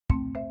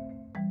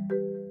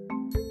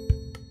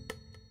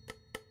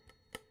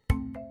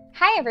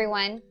Hi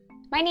everyone,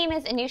 my name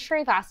is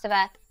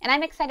Srivastava, and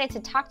I'm excited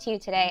to talk to you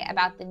today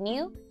about the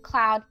new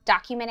cloud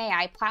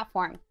DocAI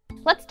platform.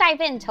 Let's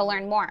dive in to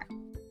learn more.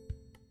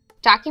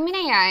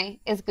 DocAI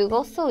is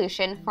Google's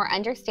solution for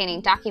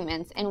understanding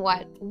documents in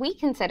what we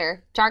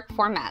consider dark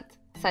formats,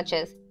 such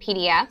as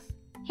PDFs,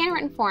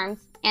 handwritten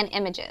forms, and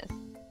images.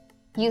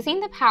 Using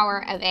the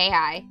power of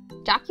AI,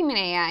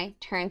 DocAI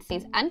turns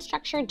these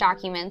unstructured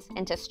documents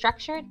into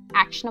structured,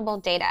 actionable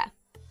data.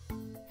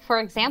 For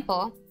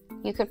example,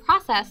 you could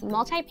process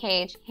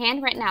multi-page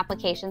handwritten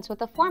applications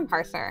with a form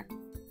parser.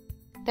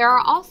 There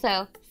are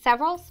also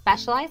several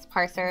specialized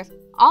parsers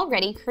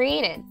already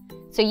created,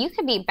 so you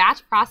could be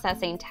batch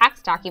processing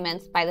tax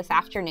documents by this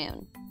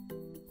afternoon.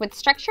 With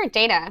structured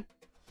data,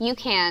 you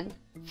can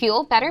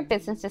fuel better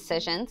business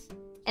decisions,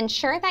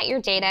 ensure that your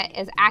data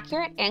is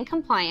accurate and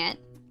compliant,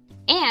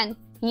 and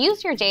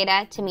use your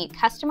data to meet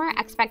customer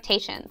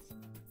expectations.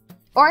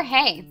 Or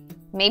hey,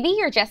 maybe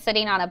you're just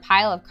sitting on a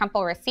pile of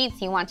crumpled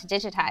receipts you want to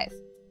digitize.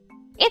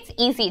 It's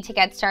easy to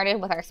get started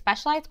with our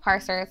specialized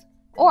parsers,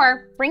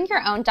 or bring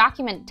your own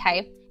document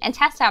type and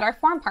test out our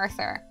form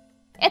parser.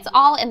 It's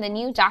all in the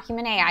new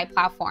DocAI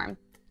platform.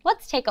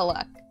 Let's take a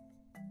look.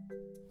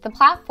 The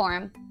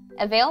platform,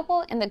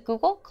 available in the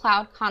Google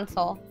Cloud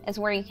Console, is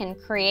where you can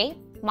create,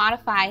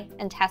 modify,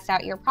 and test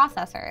out your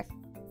processors.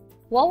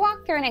 We'll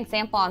walk through an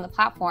example on the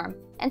platform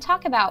and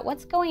talk about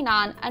what's going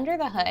on under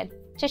the hood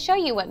to show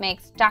you what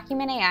makes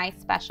DocAI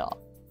special.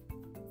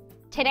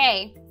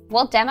 Today,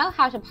 we'll demo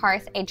how to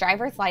parse a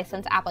driver's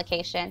license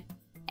application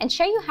and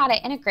show you how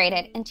to integrate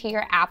it into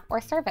your app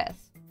or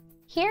service.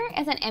 Here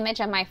is an image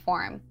of my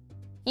form.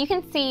 You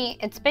can see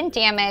it's been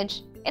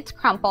damaged, it's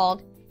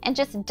crumpled, and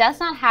just does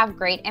not have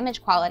great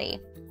image quality.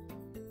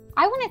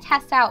 I want to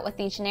test out what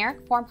the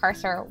generic form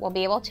parser will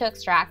be able to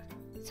extract,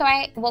 so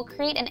I will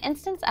create an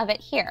instance of it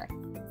here.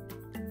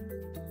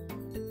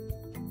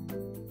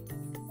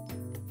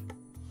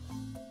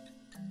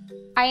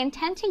 I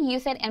intend to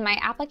use it in my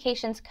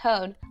application's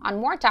code on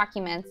more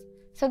documents,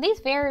 so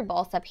these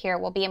variables up here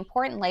will be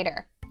important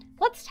later.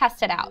 Let's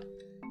test it out.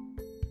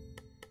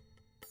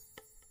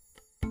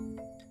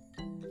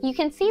 You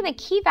can see the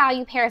key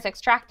value pairs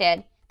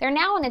extracted. They're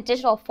now in a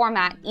digital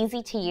format,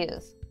 easy to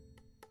use.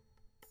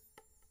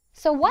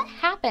 So what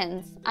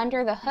happens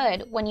under the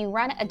hood when you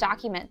run a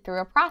document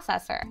through a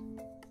processor?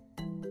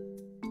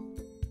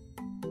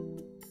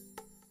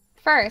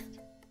 First,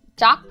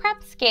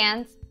 DocPrep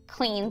scans,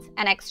 cleans,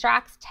 and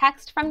extracts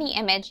text from the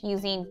image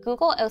using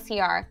Google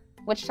OCR,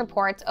 which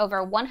supports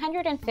over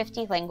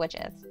 150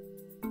 languages.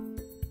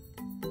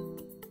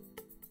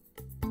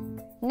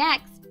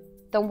 Next,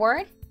 the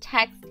word,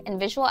 text, and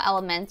visual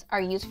elements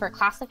are used for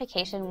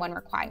classification when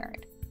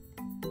required.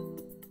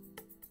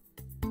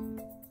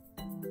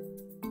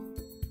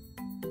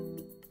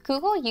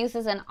 Google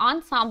uses an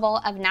ensemble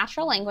of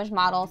natural language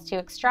models to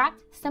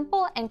extract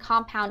simple and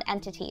compound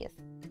entities.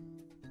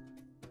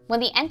 When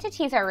the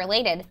entities are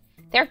related,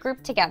 they're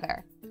grouped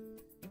together.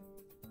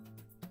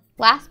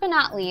 Last but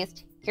not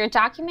least, your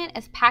document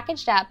is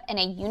packaged up in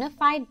a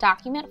unified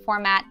document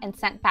format and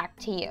sent back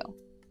to you.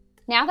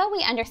 Now that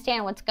we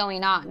understand what's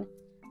going on,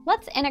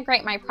 let's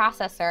integrate my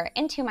processor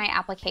into my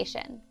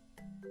application.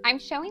 I'm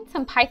showing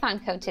some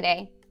Python code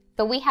today,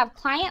 but we have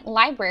client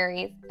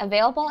libraries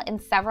available in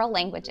several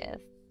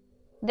languages.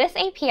 This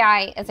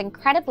API is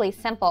incredibly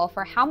simple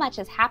for how much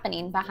is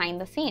happening behind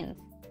the scenes.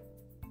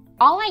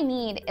 All I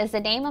need is the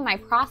name of my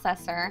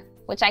processor,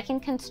 which I can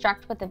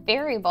construct with the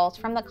variables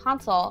from the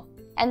console,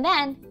 and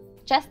then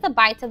just the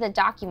bytes of the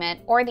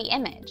document or the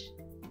image.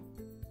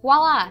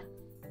 Voila!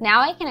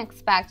 Now I can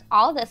expect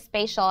all the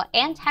spatial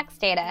and text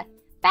data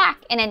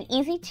back in an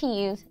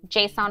easy-to-use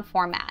JSON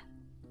format.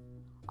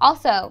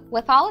 Also,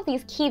 with all of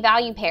these key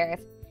value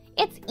pairs,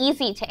 it's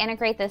easy to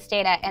integrate this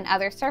data in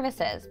other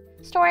services,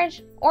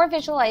 storage, or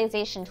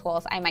visualization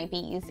tools I might be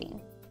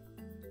using.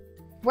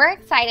 We're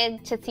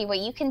excited to see what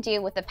you can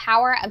do with the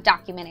power of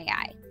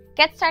DocAI.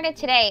 Get started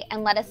today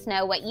and let us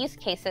know what use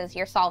cases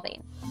you're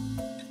solving.